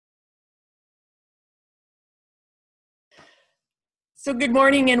So good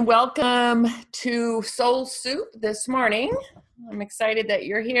morning and welcome to Soul Soup this morning. I'm excited that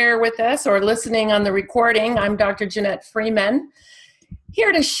you're here with us or listening on the recording. I'm Dr. Janette Freeman,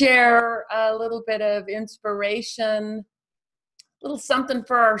 here to share a little bit of inspiration, a little something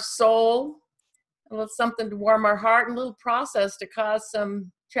for our soul, a little something to warm our heart, and a little process to cause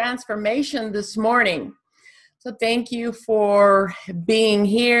some transformation this morning. So thank you for being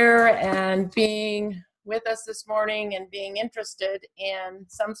here and being with us this morning and being interested in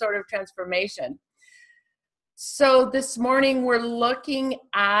some sort of transformation. So this morning we're looking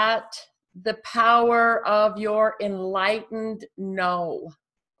at the power of your enlightened no.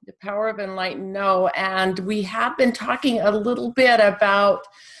 The power of enlightened no. And we have been talking a little bit about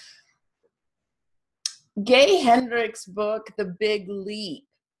Gay Hendricks' book, The Big Leap,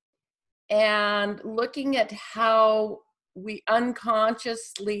 and looking at how we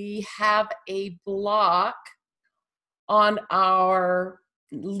unconsciously have a block on our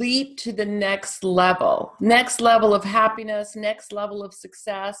leap to the next level of happiness, next level of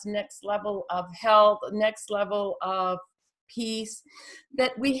success, next level of health, next level of peace,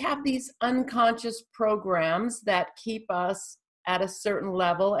 that we have these unconscious programs that keep us at a certain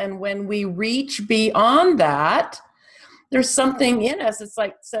level. And when we reach beyond that, there's something in us. It's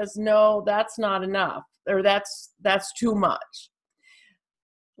like says, no, that's not enough, or that's too much.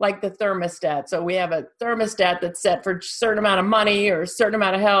 Like the thermostat. So we have a thermostat that's set for a certain amount of money or a certain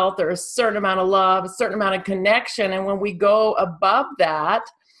amount of health or a certain amount of love, a certain amount of connection. And when we go above that,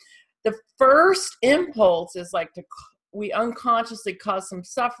 the first impulse is like we unconsciously cause some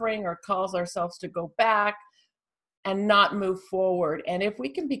suffering or cause ourselves to go back and not move forward. And if we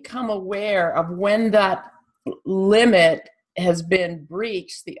can become aware of when that limit has been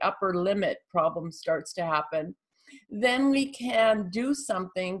breached, the upper limit problem starts to happen, then we can do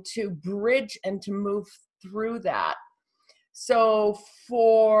something to bridge and to move through that. So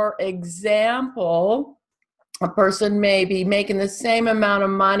for example, a person may be making the same amount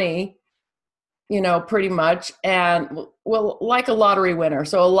of money, pretty much, and well, like a lottery winner.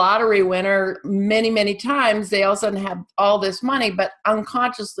 So a lottery winner, many times, they all of a sudden have all this money, but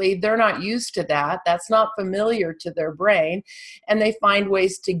unconsciously, they're not used to that. That's not familiar to their brain, and they find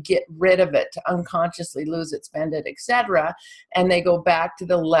ways to get rid of it, to unconsciously lose it, spend it, etc., and they go back to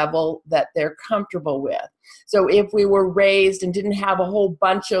the level that they're comfortable with. So if we were raised and didn't have a whole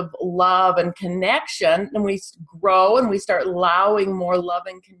bunch of love and connection, and we grow and we start allowing more love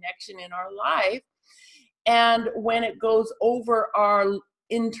and connection in our life, and when it goes over our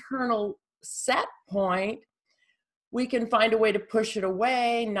internal set point, we can find a way to push it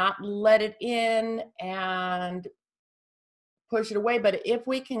away, not let it in and push it away. But if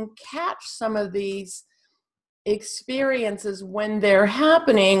we can catch some of these experiences when they're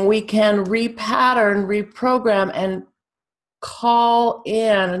happening, we can repattern, reprogram, and call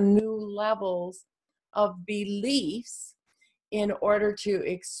in new levels of beliefs in order to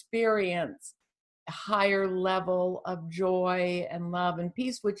experience a higher level of joy and love and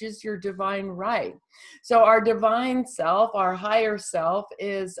peace, which is your divine right. So our divine self, our higher self,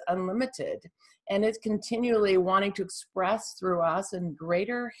 is unlimited, and it's continually wanting to express through us in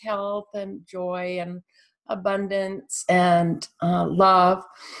greater health and joy and abundance and love,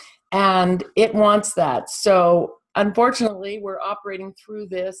 and it wants that. So unfortunately, we're operating through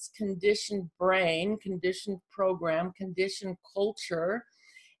this conditioned brain, conditioned program, conditioned culture,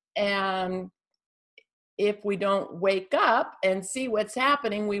 and if we don't wake up and see what's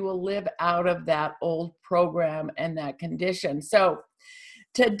happening, we will live out of that old program and that condition. So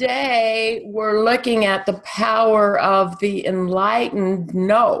today we're looking at the power of the enlightened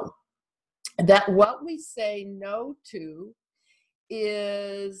no. That what we say no to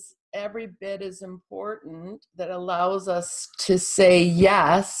is every bit as important, that allows us to say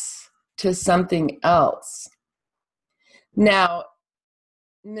yes to something else. Now,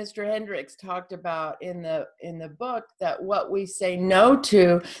 Mr. Hendricks talked about in the book that what we say no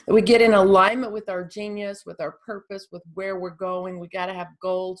to, that we get in alignment with our genius, with our purpose, with where we're going. We got to have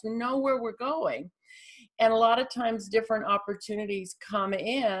goals. We know where we're going. And a lot of times different opportunities come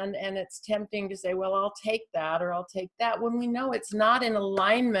in, and it's tempting to say, well, I'll take that or I'll take that, when we know it's not in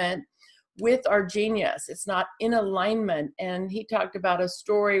alignment with our genius. It's not in alignment. And he talked about a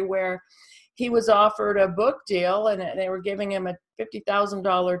story where he was offered a book deal and they were giving him a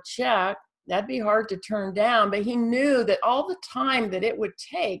 $50,000 check. That'd be hard to turn down, but he knew that all the time that it would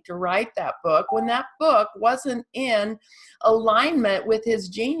take to write that book, when that book wasn't in alignment with his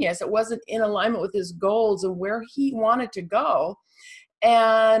genius, it wasn't in alignment with his goals and where he wanted to go.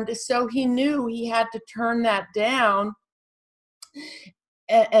 And so he knew he had to turn that down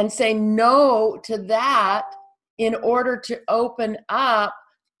and say no to that in order to open up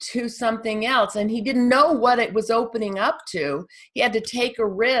to something else. And he didn't know what it was opening up to. He had to take a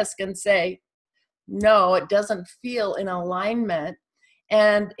risk and say, no, it doesn't feel in alignment.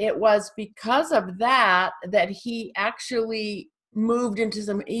 And it was because of that that he actually moved into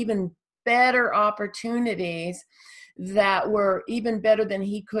some even better opportunities that were even better than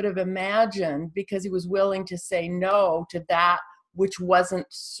he could have imagined, because he was willing to say no to that which wasn't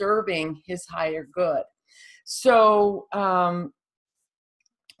serving his higher good. So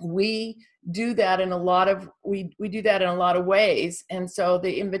we do that in a lot of ways. And so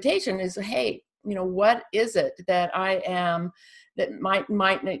the invitation is, hey, what is it that I am that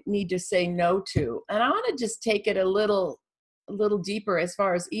might need to say no to? And I want to just take it a little deeper as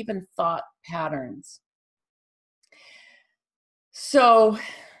far as even thought patterns. So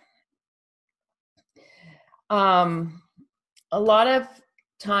a lot of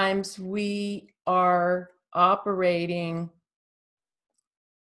times we are operating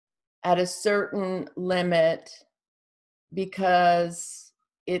at a certain limit because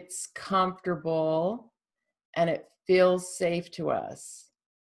it's comfortable and it feels safe to us.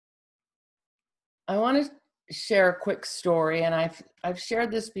 I want to share a quick story, and I've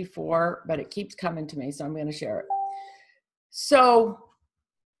shared this before, but it keeps coming to me, so I'm going to share it. So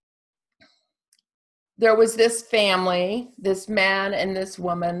there was this family, this man and this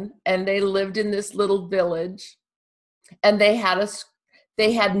woman, and they lived in this little village, and they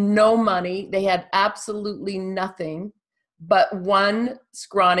had no money. They had absolutely nothing but one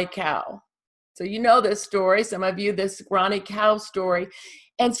scrawny cow. So you know this story, some of you, this scrawny cow story.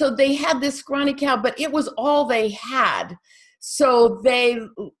 And so they had this scrawny cow, but it was all they had. So they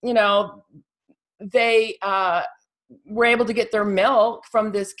were able to get their milk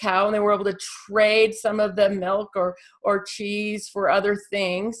from this cow, and they were able to trade some of the milk or cheese for other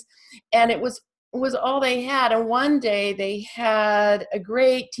things. And it was all they had. And one day they had a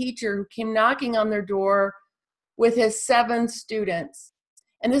great teacher who came knocking on their door with his 7 students.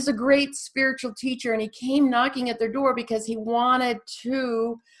 And this is a great spiritual teacher, and he came knocking at their door because he wanted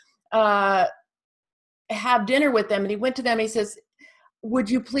to have dinner with them. And he went to them and he says, would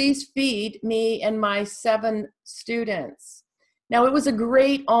you please feed me and my 7 students? Now, it was a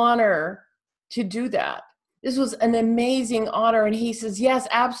great honor to do that. This was an amazing honor. And he says, yes,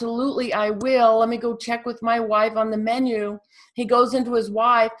 absolutely, I will. Let me go check with my wife on the menu. He goes into his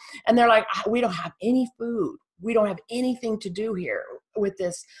wife, and they're like, we don't have any food. We don't have anything to do here with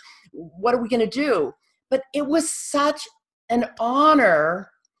this. What are we going to do? But it was such an honor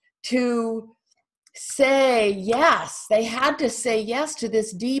to say yes. They had to say yes to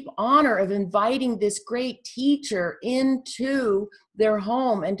this deep honor of inviting this great teacher into their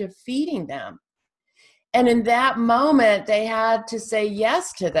home and to feeding them. And in that moment, they had to say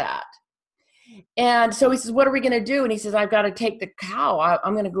yes to that. And so he says, what are we going to do? And he says, I've got to take the cow.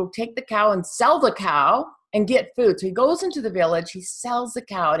 I'm going to go take the cow and sell the cow and get food. So he goes into the village, he sells the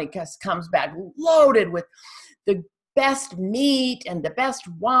cow, and he comes back loaded with the best meat and the best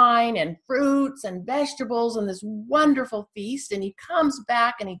wine and fruits and vegetables and this wonderful feast. And he comes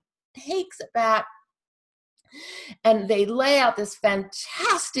back and he takes it back, and they lay out this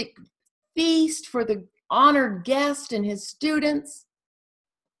fantastic feast for the honored guest and his students.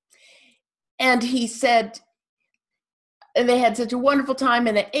 And he said, and they had such a wonderful time,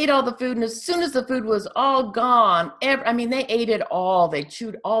 and they ate all the food. And as soon as the food was all gone, they ate it all. They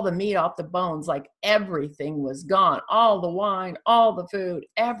chewed all the meat off the bones, like everything was gone. All the wine, all the food,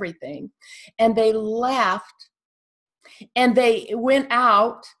 everything. And they left, and they went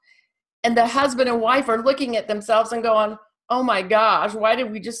out, and the husband and wife are looking at themselves and going, oh my gosh, why did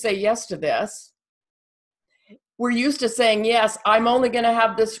we just say yes to this? We're used to saying, yes, I'm only going to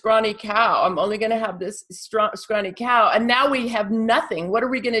have this scrawny cow. I'm only going to have this scrawny cow. And now we have nothing. What are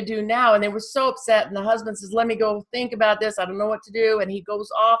we going to do now? And they were so upset. And the husband says, let me go think about this. I don't know what to do. And he goes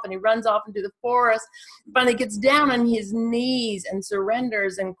off and he runs off into the forest. Finally gets down on his knees and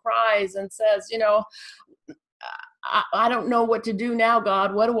surrenders and cries and says, I don't know what to do now,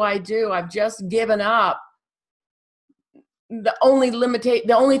 God. What do I do? I've just given up. The only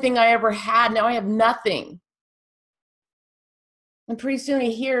thing I ever had. Now I have nothing. And pretty soon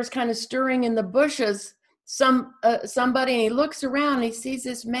he hears kind of stirring in the bushes somebody, and he looks around and he sees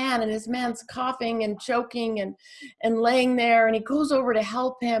this man, and his man's coughing and choking and laying there, and he goes over to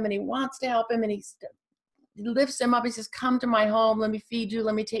help him, and he wants to help him, and he lifts him up. He says, come to my home. Let me feed you.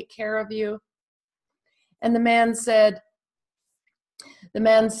 Let me take care of you. And the man said,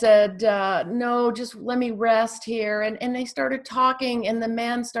 no, just let me rest here. And they started talking, and the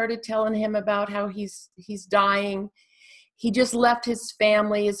man started telling him about how he's dying. he just left his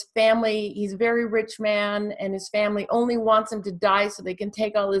family. He's a very rich man, and his family only wants him to die so they can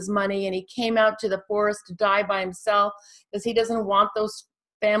take all his money. And he came out to the forest to die by himself because he doesn't want those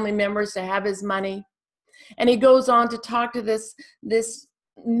family members to have his money. And he goes on to talk to this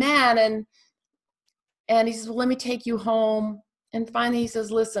man, and he says, well, let me take you home. And finally he says,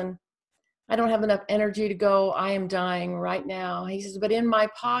 listen, I don't have enough energy to go. I am dying right now. He says, but in my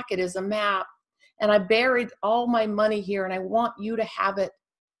pocket is a map, and I buried all my money here, and I want you to have it.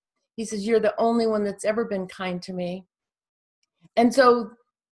 He says, you're the only one that's ever been kind to me. And so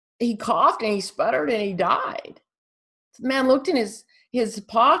he coughed and he sputtered and he died. The man looked in his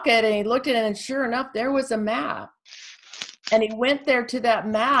pocket, and he looked at it, and sure enough, there was a map. And he went there to that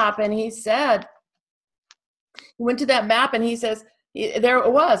map, and he said, there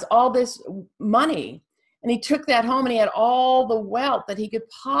it was, all this money. And he took that home, and he had all the wealth that he could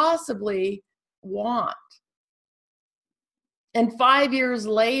possibly want. And 5 years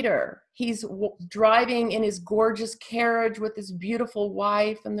later, he's driving in his gorgeous carriage with his beautiful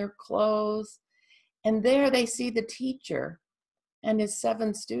wife and their clothes. And there they see the teacher and his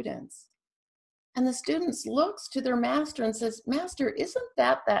 7 students. And the students looks to their master and says, Master, isn't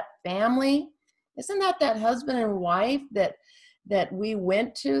that family? Isn't that husband and wife that we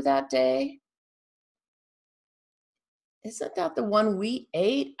went to that day? Isn't that the one we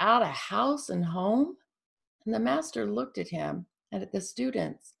ate out of house and home? And the master looked at him and at the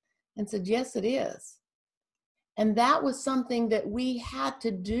students and said, yes, it is. And that was something that we had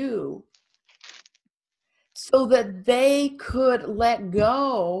to do so that they could let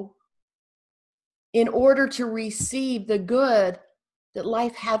go in order to receive the good that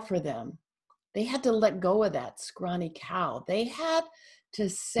life had for them. They had to let go of that scrawny cow. They had to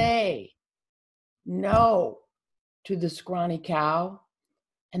say no to the scrawny cow,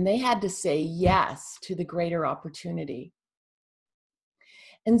 and they had to say yes to the greater opportunity.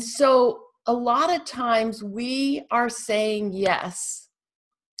 And so a lot of times we are saying yes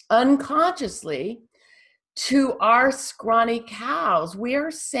unconsciously to our scrawny cows. We are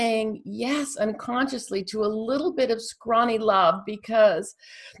saying yes unconsciously to a little bit of scrawny love because,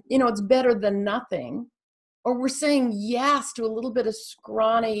 it's better than nothing. Or we're saying yes to a little bit of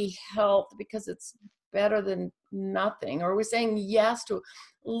scrawny health because it's better than nothing. Or we're saying yes to a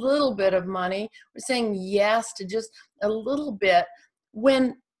little bit of money. We're saying yes to just a little bit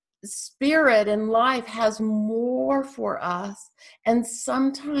when spirit and life has more for us. And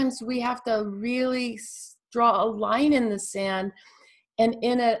sometimes we have to really draw a line in the sand and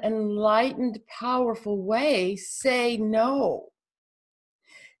in an enlightened, powerful way, say no.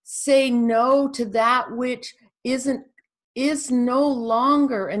 Say no to that which is no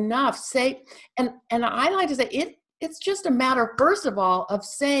longer enough. And I like to say it's just a matter, first of all, of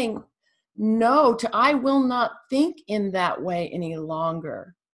saying no to I will not think in that way any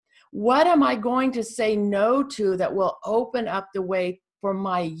longer. What am I going to say no to that will open up the way for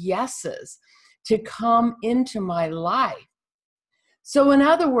my yeses to come into my life? So in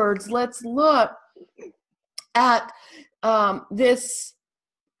other words, let's look at this.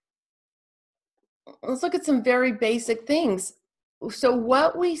 Let's look at some very basic things. So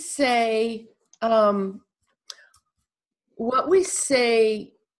what we say what we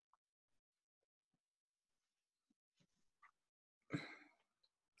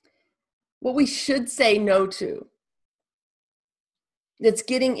should say no to, that's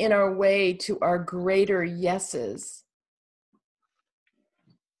getting in our way to our greater yeses,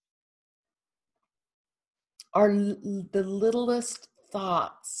 are the littlest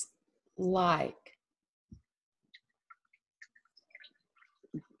thoughts like,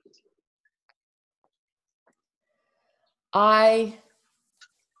 I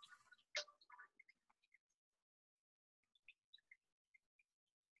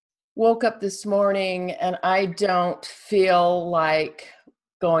woke up this morning and I don't feel like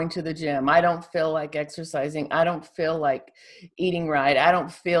going to the gym. I don't feel like exercising. I don't feel like eating right. I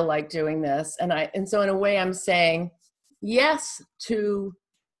don't feel like doing this. And so in a way I'm saying yes to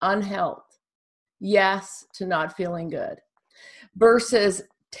unhealth. Yes to not feeling good. Versus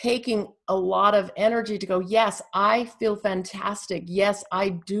taking a lot of energy to go, yes, I feel fantastic. Yes, I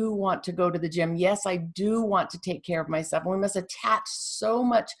do want to go to the gym. Yes, I do want to take care of myself. And we must attach so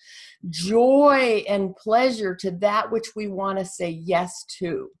much joy and pleasure to that which we want to say yes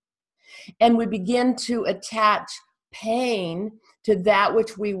to. And we begin to attach pain to that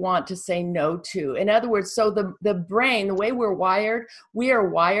which we want to say no to. In other words, so the brain, the way we are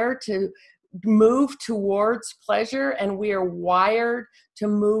wired to move towards pleasure, and we are wired to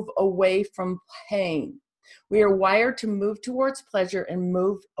move away from pain. We are wired to move towards pleasure and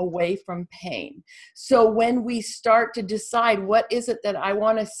move away from pain. So when we start to decide what is it that I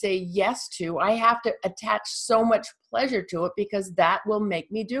want to say yes to, I have to attach so much pleasure to it because that will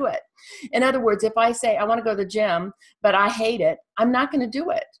make me do it. In other words, if I say I want to go to the gym, but I hate it, I'm not going to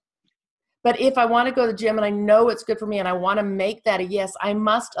do it. But if I want to go to the gym and I know it's good for me and I want to make that a yes, I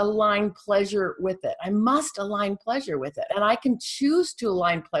must align pleasure with it. I must align pleasure with it. And I can choose to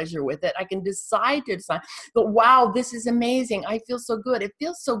align pleasure with it. I can decide to decide, but wow, this is amazing. I feel so good. It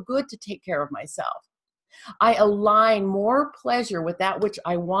feels so good to take care of myself. I align more pleasure with that which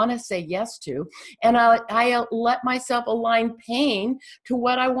I want to say yes to. And I let myself align pain to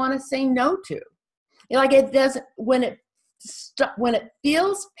what I want to say no to. Like it doesn't, when it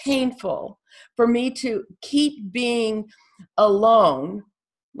feels painful for me to keep being alone,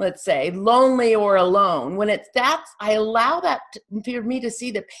 let's say lonely or alone, when I allow that for me to see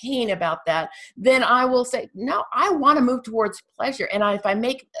the pain about that, then I will say, no, I want to move towards pleasure. And if I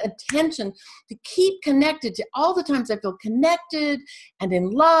make attention to keep connected to all the times I feel connected and in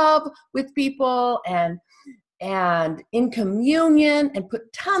love with people and in communion and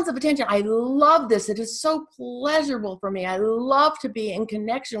put tons of attention. I love this. It is so pleasurable for me. I love to be in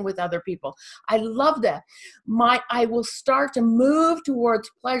connection with other people. I love that. I will start to move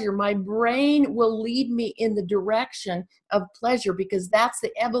towards pleasure. My brain will lead me in the direction of pleasure because that's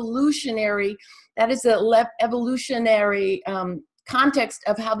the evolutionary context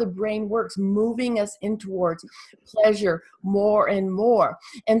of how the brain works, moving us in towards pleasure more and more.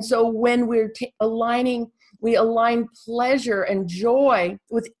 And so when we're we align pleasure and joy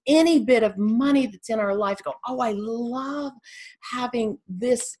with any bit of money that's in our life. Go, oh, I love having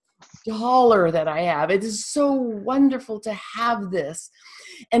this dollar that I have. It is so wonderful to have this.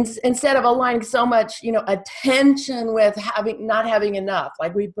 And instead of aligning so much, attention with not having enough,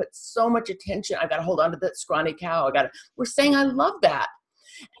 like we put so much attention, I got to hold on to that scrawny cow. We're saying, I love that.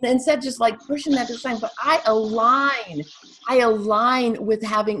 And instead just like pushing that to the side, but I align with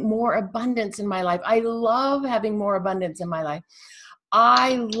having more abundance in my life. I love having more abundance in my life.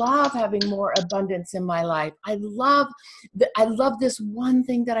 I love having more abundance in my life. I love this one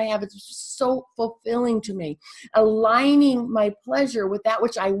thing that I have. It's so fulfilling to me. Aligning my pleasure with that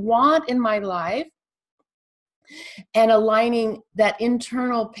which I want in my life and aligning that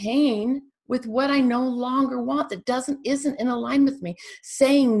internal pain with what I no longer want that isn't in alignment with me.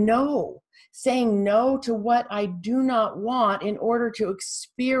 Saying no to what I do not want in order to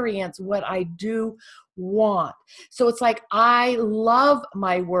experience what I do want. So it's like, I love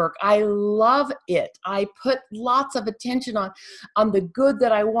my work. I love it. I put lots of attention on the good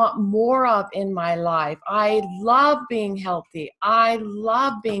that I want more of in my life. I love being healthy. I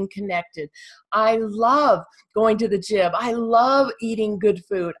love being connected. I love going to the gym. I love eating good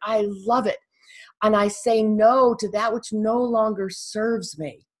food. I love it. And I say no to that which no longer serves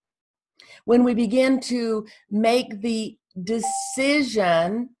me. When we begin to make the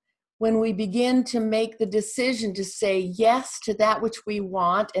decision to say yes to that which we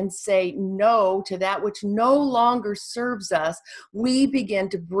want and say no to that which no longer serves us, we begin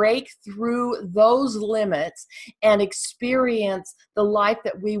to break through those limits and experience the life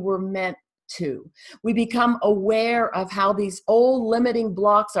that we were meant to. We become aware of how these old limiting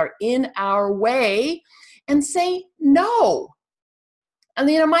blocks are in our way and say no. And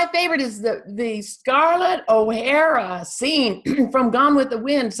my favorite is the Scarlett O'Hara scene from Gone with the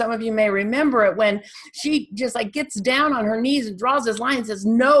Wind. Some of you may remember it, when she just like gets down on her knees and draws this line and says,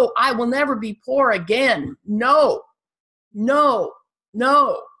 no, I will never be poor again. No,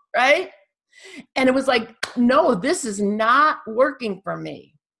 right? And it was like, no, this is not working for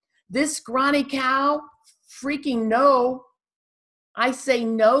me. This scrawny cow, freaking no. I say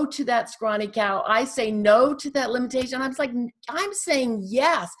no to that scrawny cow. I say no to that limitation. I'm saying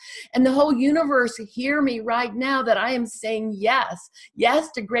yes. And the whole universe hear me right now that I am saying yes. Yes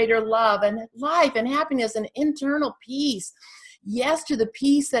to greater love and life and happiness and internal peace. Yes to the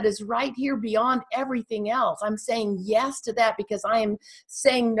peace that is right here beyond everything else. I'm saying yes to that because I am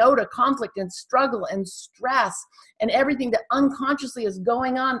saying no to conflict and struggle and stress and everything that unconsciously is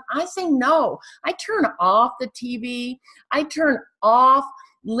going on. I say no. I turn off the TV. I turn off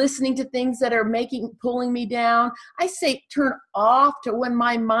listening to things that are pulling me down. I say turn off to when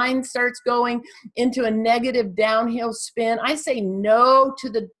my mind starts going into a negative downhill spin. I say no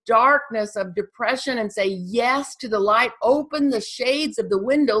to the darkness of depression and say yes to the light. Open the shades of the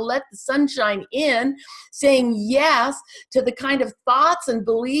window, let the sunshine in, saying yes to the kind of thoughts and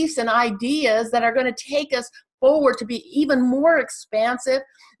beliefs and ideas that are going to take us forward to be even more expansive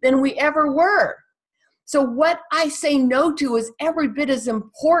than we ever were. So what I say no to is every bit as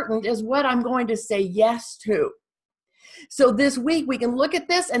important as what I'm going to say yes to. So this week we can look at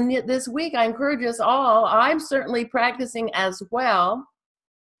this, and this week I encourage us all, I'm certainly practicing as well,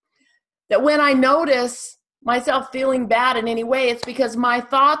 that when I notice myself feeling bad in any way, it's because my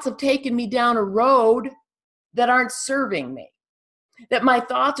thoughts have taken me down a road that aren't serving me. That my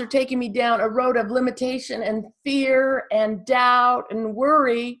thoughts are taking me down a road of limitation and fear and doubt and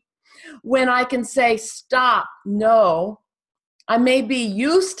worry, when I can say, stop, no. I may be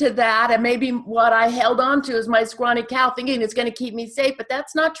used to that, and maybe what I held on to is my scrawny cow thinking it's going to keep me safe, but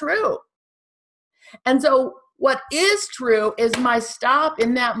that's not true. And so what is true is my stop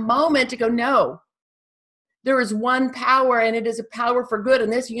in that moment to go, no. There is one power, and it is a power for good.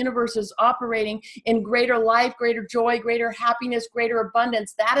 And this universe is operating in greater life, greater joy, greater happiness, greater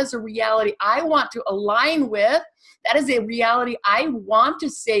abundance. That is a reality I want to align with. That is a reality I want to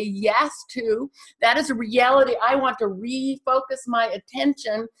say yes to. That is a reality I want to refocus my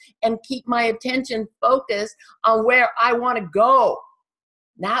attention and keep my attention focused on where I want to go,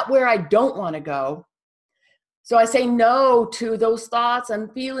 not where I don't want to go. So I say no to those thoughts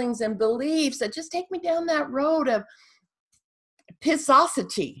and feelings and beliefs that just take me down that road of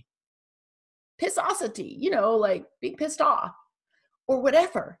pissosity, like being pissed off or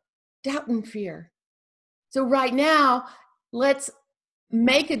whatever, doubt and fear. So right now, let's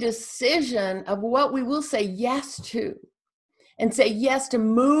make a decision of what we will say yes to, and say yes to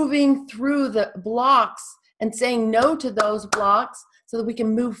moving through the blocks and saying no to those blocks so that we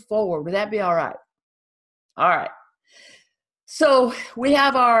can move forward. Would that be all right? All right. So we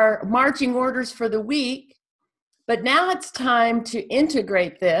have our marching orders for the week, but now it's time to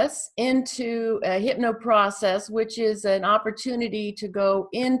integrate this into a HYPNO-PROCESS, which is an opportunity to go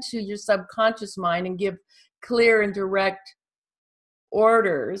into your subconscious mind and give clear and direct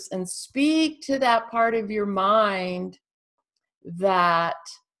orders and speak to that part of your mind that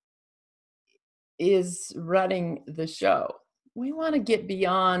is running the show. We want to get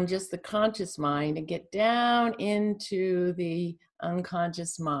beyond just the conscious mind and get down into the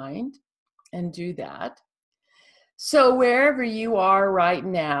unconscious mind and do that. So wherever you are right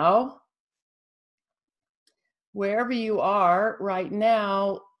now,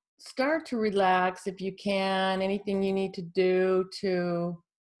 start to relax if you can. Anything you need to do to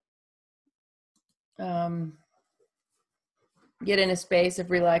get in a space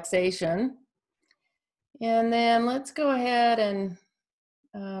of relaxation. And then let's go ahead and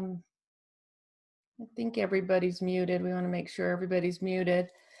I think everybody's muted. We want to make sure everybody's muted.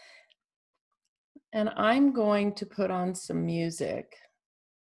 And I'm going to put on some music.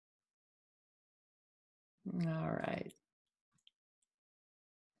 All right.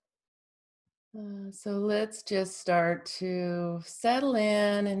 So let's just start to settle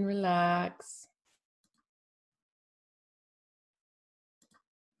in and relax.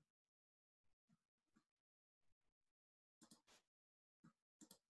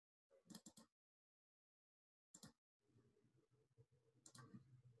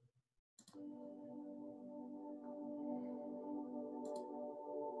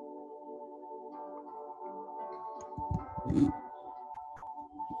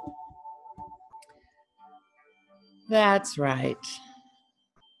 That's right.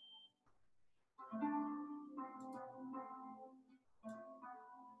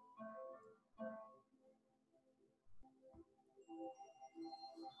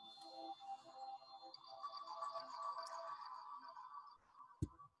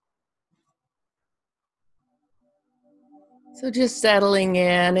 So just settling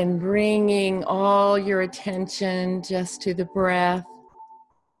in and bringing all your attention just to the breath.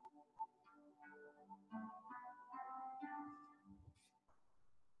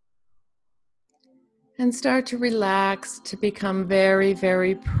 And start to relax, to become very,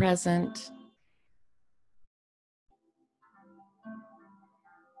 very present.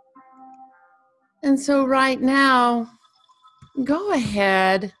 And so right now, go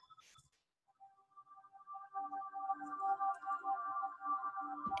ahead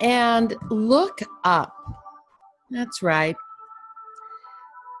and look up. That's right.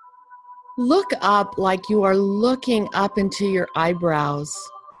 Look up like you are looking up into your eyebrows.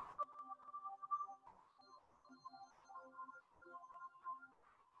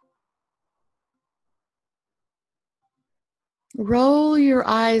 Roll your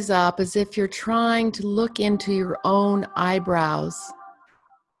eyes up as if you're trying to look into your own eyebrows.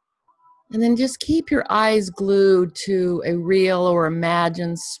 And then just keep your eyes glued to a real or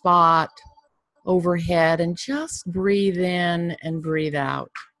imagined spot overhead and just breathe in and breathe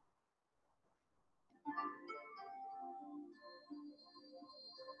out.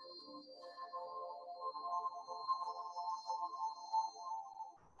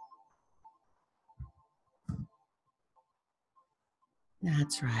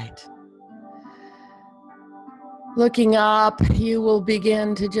 That's right. Looking up, you will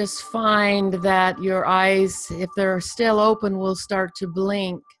begin to just find that your eyes, if they're still open, will start to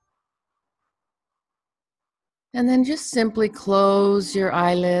blink. And then just simply close your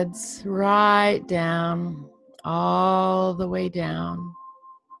eyelids right down, all the way down.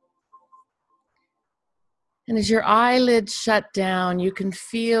 And as your eyelids shut down, you can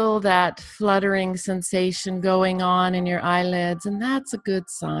feel that fluttering sensation going on in your eyelids, and that's a good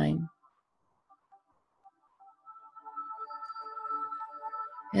sign.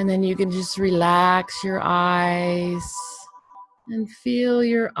 And then you can just relax your eyes and feel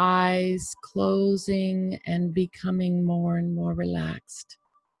your eyes closing and becoming more and more relaxed.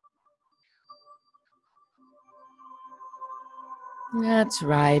 That's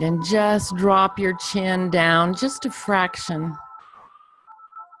right. And just drop your chin down just a fraction.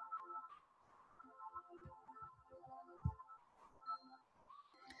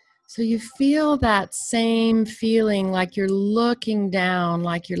 So you feel that same feeling like you're looking down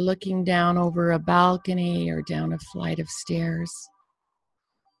over a balcony or down a flight of stairs.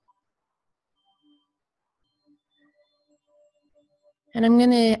 And I'm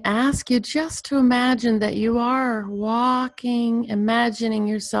going to ask you just to imagine that you are imagining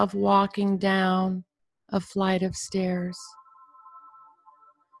yourself walking down a flight of stairs.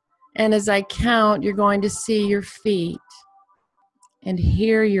 And as I count, you're going to see your feet and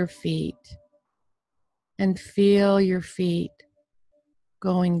hear your feet and feel your feet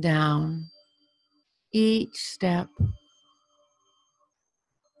going down each step.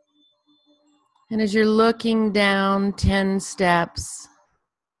 And as you're looking down 10 steps,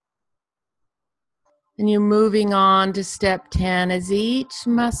 and you're moving on to step 10, as each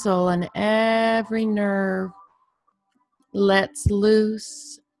muscle and every nerve lets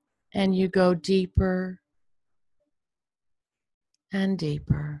loose, and you go deeper and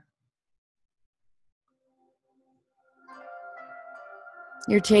deeper.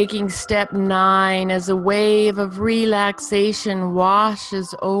 You're taking step 9 as a wave of relaxation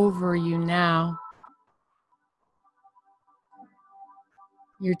washes over you now.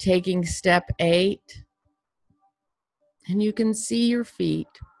 You're taking step 8, and you can see your feet,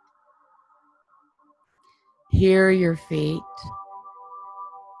 hear your feet,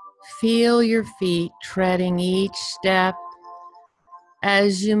 feel your feet treading each step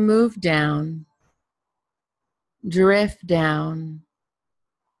as you move down, drift down,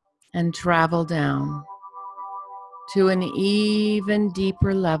 and travel down to an even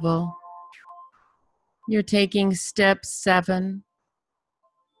deeper level. You're taking step 7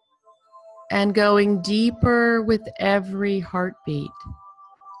 and going deeper with every heartbeat.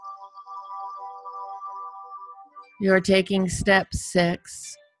 You're taking step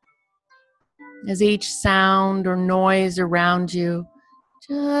 6 as each sound or noise around you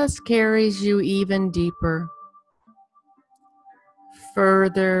just carries you even deeper,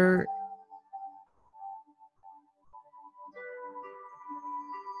 further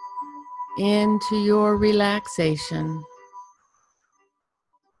into your relaxation.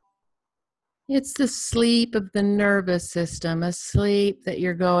 It's the sleep of the nervous system, a sleep that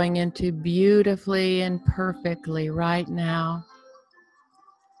you're going into beautifully and perfectly right now,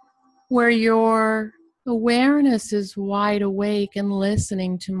 where your awareness is wide awake and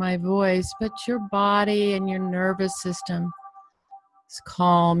listening to my voice, but your body and your nervous system is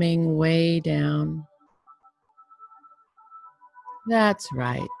calming way down. That's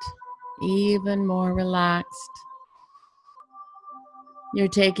right, even more relaxed. You're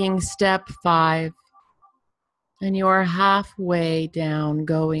taking step 5, and you're halfway down,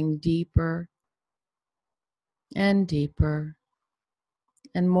 going deeper and deeper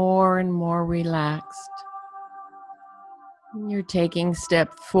and more relaxed. You're taking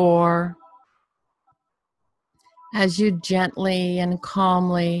step 4 as you gently and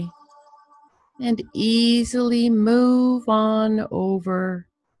calmly and easily move on over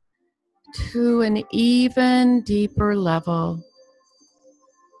to an even deeper level.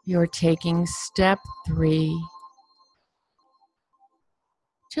 You're taking step 3.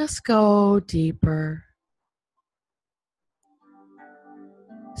 Just go deeper.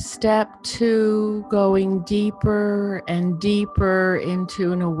 Step 2, going deeper and deeper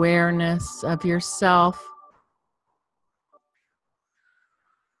into an awareness of yourself.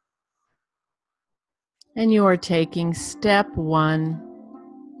 And you are taking step 1.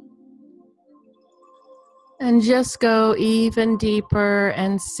 And just go even deeper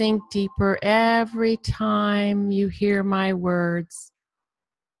and sink deeper every time you hear my words.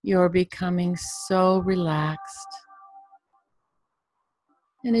 You're becoming so relaxed.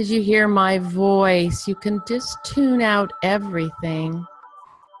 And as you hear my voice, you can just tune out everything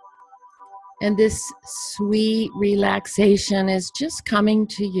And this sweet relaxation is just coming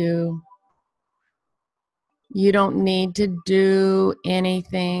to you. You don't need to do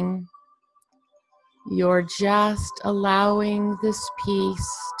anything. You're just allowing this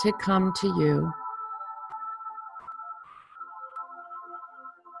peace to come to you.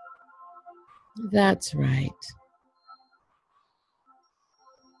 That's right.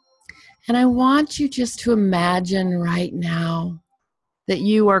 And I want you just to imagine right now that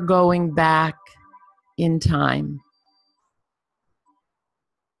you are going back in time.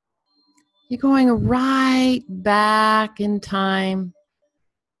 You're going right back in time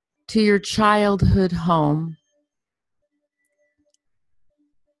to your childhood home.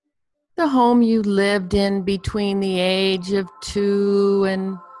 The home you lived in between the age of 2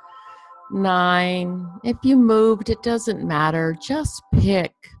 and 9. If you moved, it doesn't matter. Just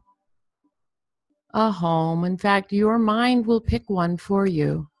pick a home. In fact, your mind will pick one for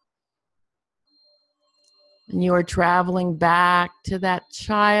you. And you are traveling back to that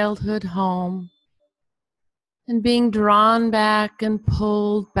childhood home and being drawn back and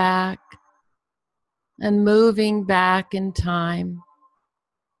pulled back and moving back in time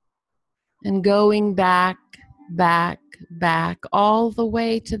and going back, all the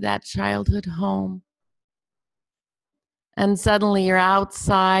way to that childhood home. And suddenly you're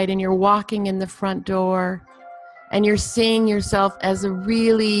outside and you're walking in the front door and you're seeing yourself as a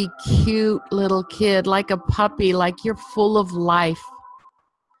really cute little kid, like a puppy, like you're full of life.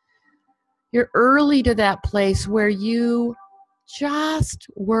 You're early to that place where you just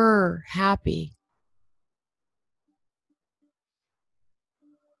were happy.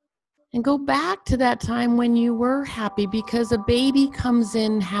 And go back to that time when you were happy, because a baby comes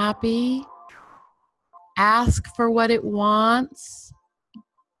in happy, asks for what it wants.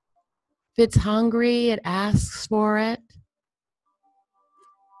 If it's hungry, it asks for it.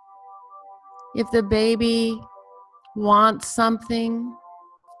 If the baby wants something,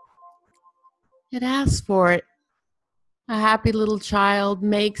 it asks for it. A happy little child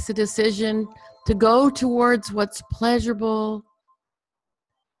makes a decision to go towards what's pleasurable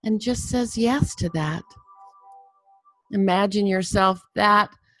and just says yes to that. Imagine yourself that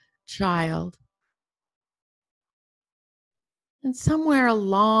child. And somewhere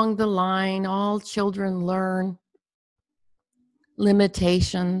along the line, all children learn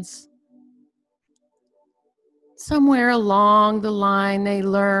limitations. Somewhere along the line, they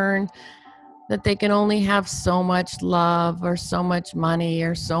learn that they can only have so much love or so much money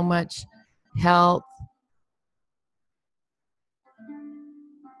or so much health.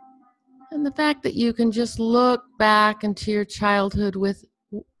 And the fact that you can just look back into your childhood with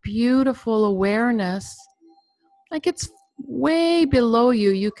beautiful awareness, like it's way below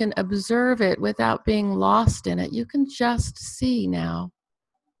you. You can observe it without being lost in it. You can just see now.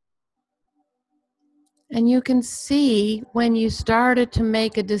 And you can see when you started to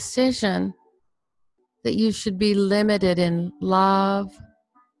make a decision that you should be limited in love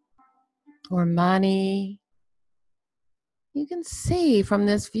or money. You can see from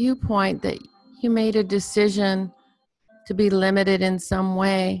this viewpoint that you made a decision to be limited in some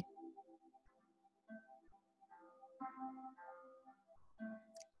way.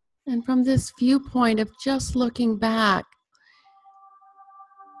 And from this viewpoint of just looking back,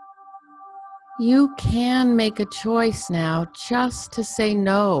 you can make a choice now just to say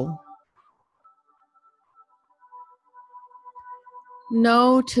no.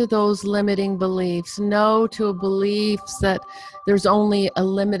 No to those limiting beliefs. No to beliefs that there's only a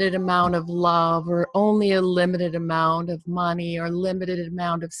limited amount of love or only a limited amount of money or limited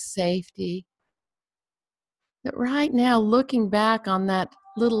amount of safety. That right now, looking back on that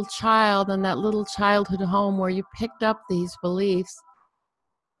little child and that little childhood home where you picked up these beliefs,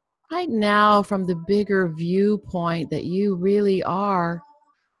 right now, from the bigger viewpoint that you really are,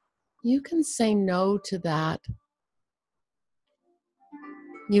 you can say no to that.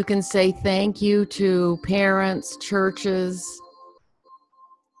 You can say thank you to parents, churches,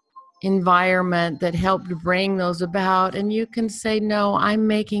 environment that helped bring those about, and you can say, no, I'm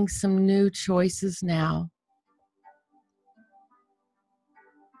making some new choices now.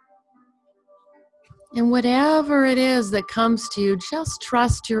 And whatever it is that comes to you, just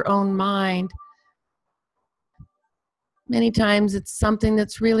trust your own mind. Many times it's something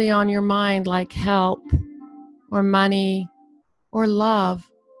that's really on your mind, like health or money or love.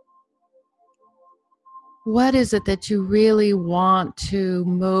 What is it that you really want to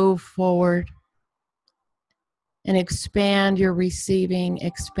move forward and expand your receiving,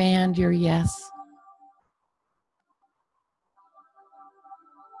 expand your yes?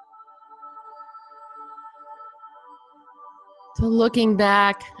 So looking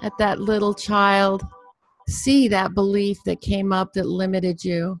back at that little child, see that belief that came up that limited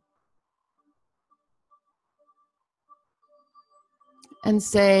you. And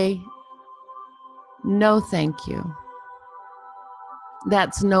say, no, thank you.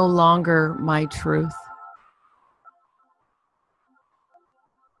 That's no longer my truth.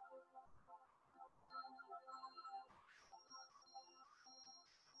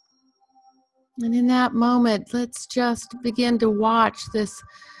 And in that moment, let's just begin to watch this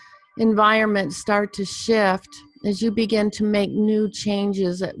environment start to shift as you begin to make new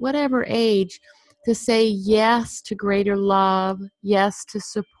changes at whatever age, to say yes to greater love, yes to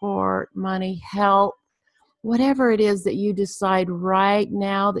support, money, help, whatever it is that you decide right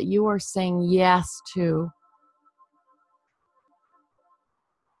now that you are saying yes to.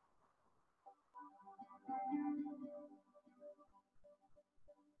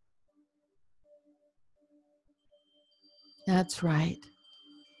 That's right.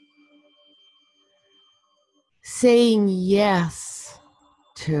 Saying yes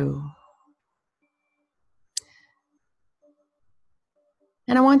to.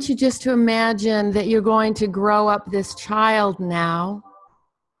 And I want you just to imagine that you're going to grow up this child now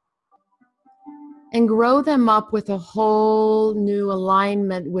and grow them up with a whole new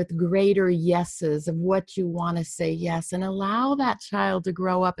alignment with greater yeses of what you want to say yes, and allow that child to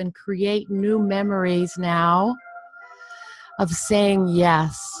grow up and create new memories now of saying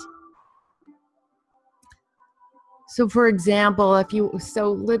yes. So for example,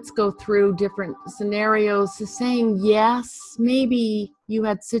 let's go through different scenarios. So saying yes, maybe you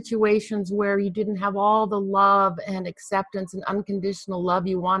had situations where you didn't have all the love and acceptance and unconditional love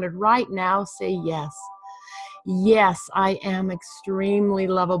you wanted. Right now, say yes. Yes, I am extremely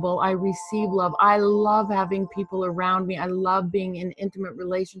lovable. I receive love. I love having people around me. I love being in intimate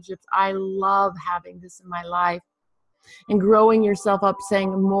relationships. I love having this in my life. And growing yourself up,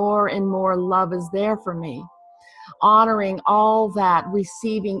 saying more and more love is there for me. Honoring all that,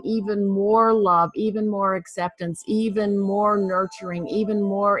 receiving even more love, even more acceptance, even more nurturing, even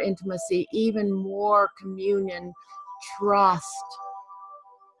more intimacy, even more communion, trust.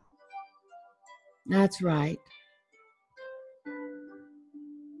 That's right.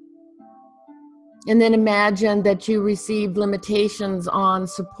 And then imagine that you received limitations on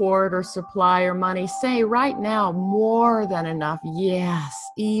support or supply or money. Say right now, more than enough. Yes,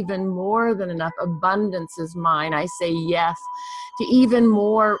 even more than enough. Abundance is mine. I say yes to even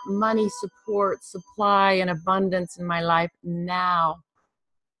more money, support, supply, and abundance in my life now.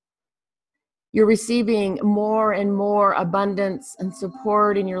 You're receiving more and more abundance and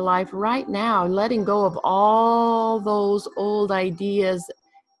support in your life right now, letting go of all those old ideas.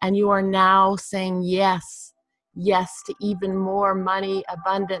 And you are now saying yes, yes to even more money,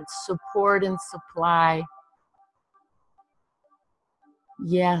 abundance, support, and supply.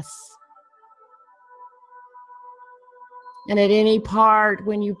 Yes. And at any part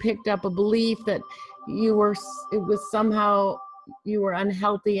when you picked up a belief that you were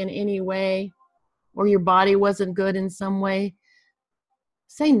unhealthy in any way, or your body wasn't good in some way,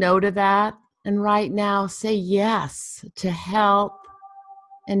 say no to that. And right now say yes to health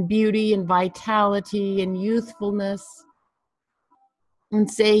and beauty and vitality and youthfulness. And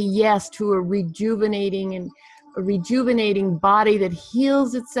say yes to a rejuvenating body that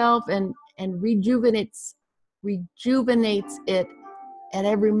heals itself and rejuvenates it at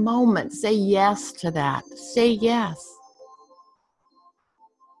every moment. Say yes to that. Say yes.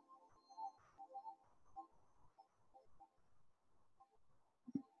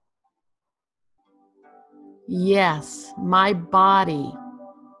 Yes, my body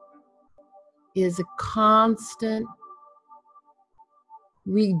is a constant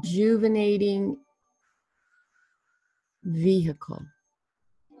rejuvenating vehicle.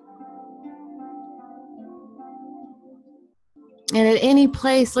 And at any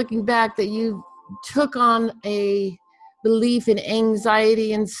place looking back that you took on a belief in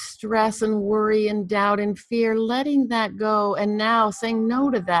anxiety and stress and worry and doubt and fear, letting that go and now saying no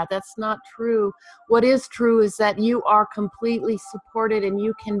to that. That's not true. What is true is that you are completely supported and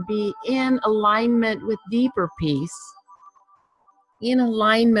you can be in alignment with deeper peace. In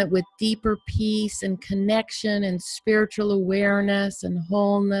alignment with deeper peace and connection and spiritual awareness and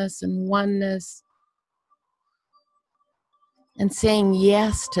wholeness and oneness. And saying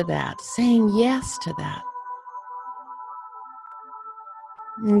yes to that, saying yes to that.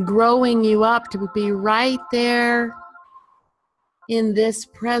 And growing you up to be right there in this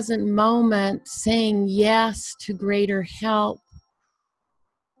present moment, saying yes to greater health,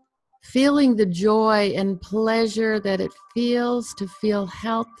 feeling the joy and pleasure that it feels to feel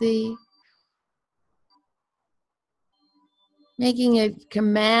healthy. Making a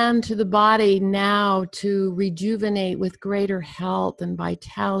command to the body now to rejuvenate with greater health and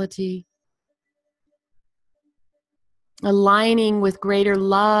vitality. Aligning with greater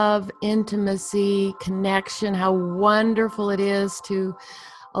love, intimacy, connection. How wonderful it is to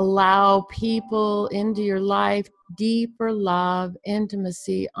allow people into your life. Deeper love,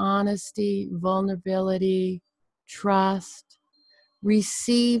 intimacy, honesty, vulnerability, trust.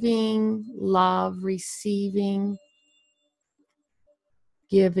 Receiving love, receiving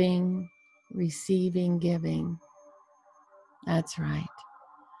giving, receiving, giving. That's right.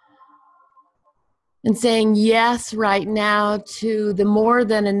 And saying yes right now to the more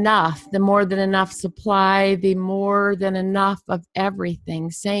than enough supply, the more than enough of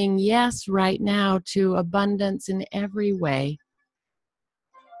everything. Saying yes right now to abundance in every way.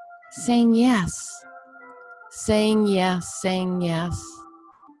 Saying yes, saying yes, saying yes.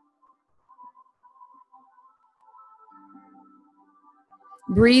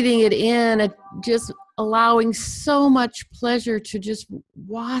 Breathing it in, just allowing so much pleasure to just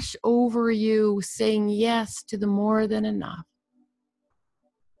wash over you, saying yes to the more than enough.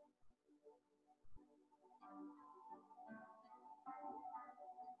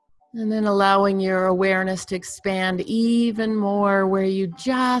 And then allowing your awareness to expand even more, where you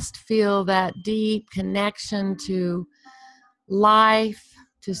just feel that deep connection to life,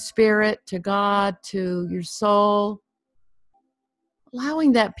 to spirit, to God, to your soul.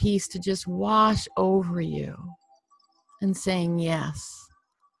 Allowing that peace to just wash over you and saying yes.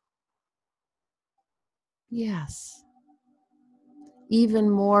 Yes. Even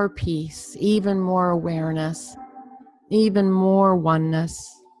more peace, even more awareness, even more oneness.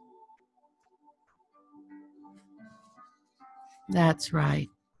 That's right.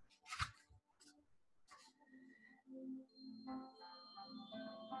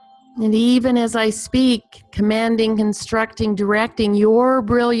 And even as I speak, commanding, constructing, directing your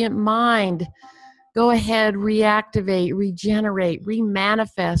brilliant mind, go ahead, reactivate, regenerate,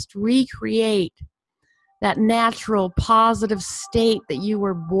 remanifest, recreate that natural, positive state that you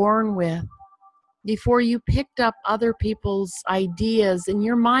were born with before you picked up other people's ideas. And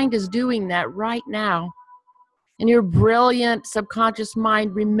your mind is doing that right now. And your brilliant subconscious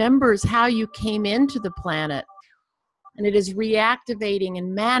mind remembers how you came into the planet. And it is reactivating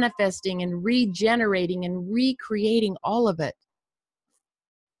and manifesting and regenerating and recreating all of it.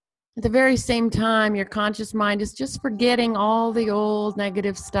 At the very same time, your conscious mind is just forgetting all the old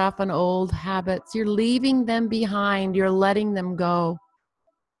negative stuff and old habits. You're leaving them behind. You're letting them go.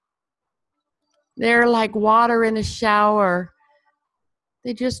 They're like water in a shower.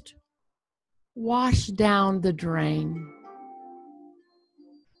 They just wash down the drain.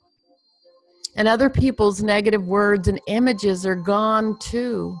 And other people's negative words and images are gone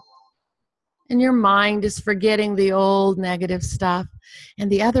too. And your mind is forgetting the old negative stuff. And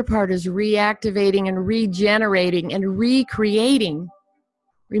the other part is reactivating and regenerating and recreating.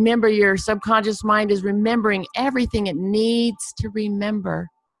 Remember, your subconscious mind is remembering everything it needs to remember.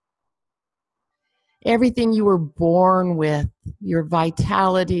 Everything you were born with, your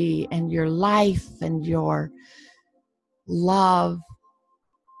vitality and your life and your love.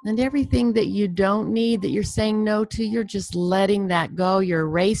 And everything that you don't need, that you're saying no to, you're just letting that go. You're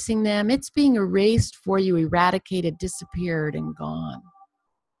erasing them. It's being erased for you, eradicated, disappeared, and gone.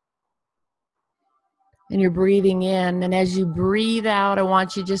 And you're breathing in. And as you breathe out, I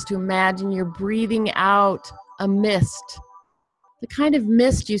want you just to imagine you're breathing out a mist. The kind of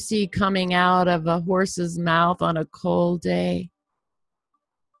mist you see coming out of a horse's mouth on a cold day.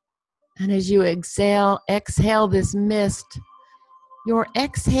 And as you exhale this mist, you're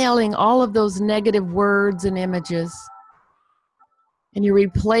exhaling all of those negative words and images, and you're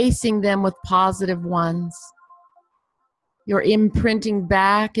replacing them with positive ones. You're imprinting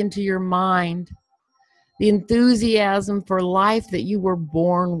back into your mind the enthusiasm for life that you were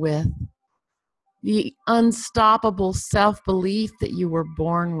born with, the unstoppable self-belief that you were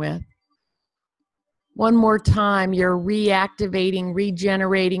born with. One more time, you're reactivating,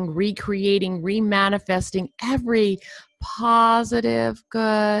 regenerating, recreating, remanifesting every positive,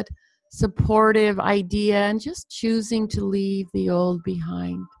 good, supportive idea, and just choosing to leave the old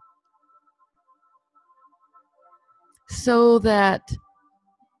behind. So that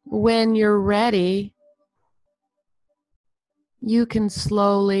when you're ready, you can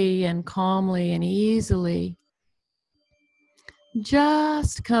slowly and calmly and easily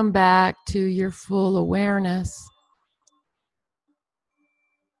just come back to your full awareness.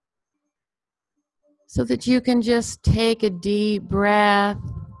 So that you can just take a deep breath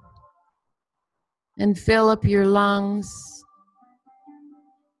and fill up your lungs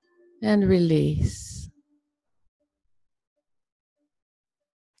and release.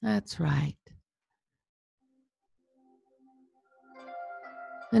 That's right.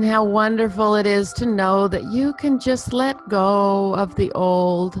 And how wonderful it is to know that you can just let go of the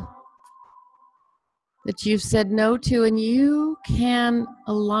old that you've said no to, and you can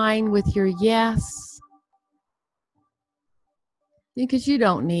align with your yes. Because you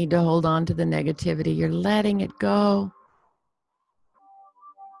don't need to hold on to the negativity. You're letting it go.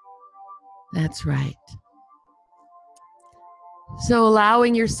 That's right. So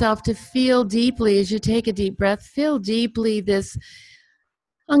allowing yourself to feel deeply as you take a deep breath, feel deeply this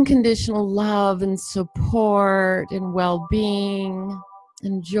unconditional love and support and well-being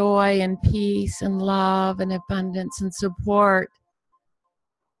and joy and peace and love and abundance and support.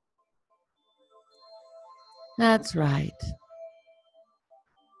 That's right.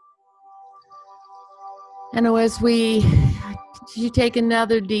 And as you take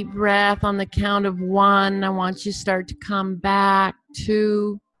another deep breath on the count of 1, I want you to start to come back.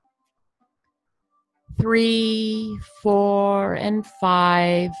 2, 3, 4, and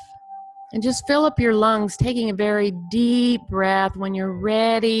 5. And just fill up your lungs, taking a very deep breath. When you're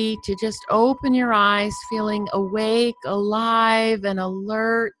ready to just open your eyes, feeling awake, alive, and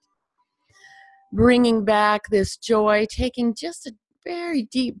alert, bringing back this joy, taking just a very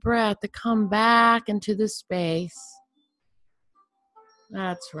deep breath to come back into the space.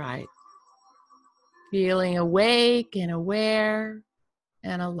 That's right. Feeling awake and aware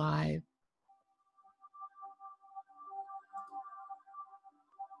and alive.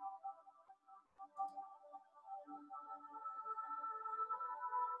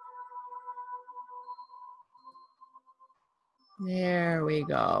 There we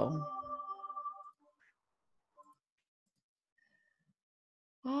go.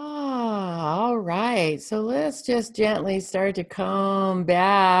 All right. So let's just gently start to come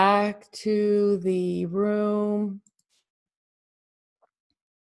back to the room.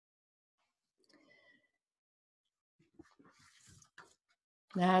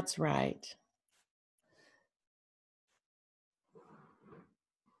 That's right.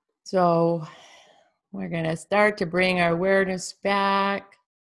 So we're going to start to bring our awareness back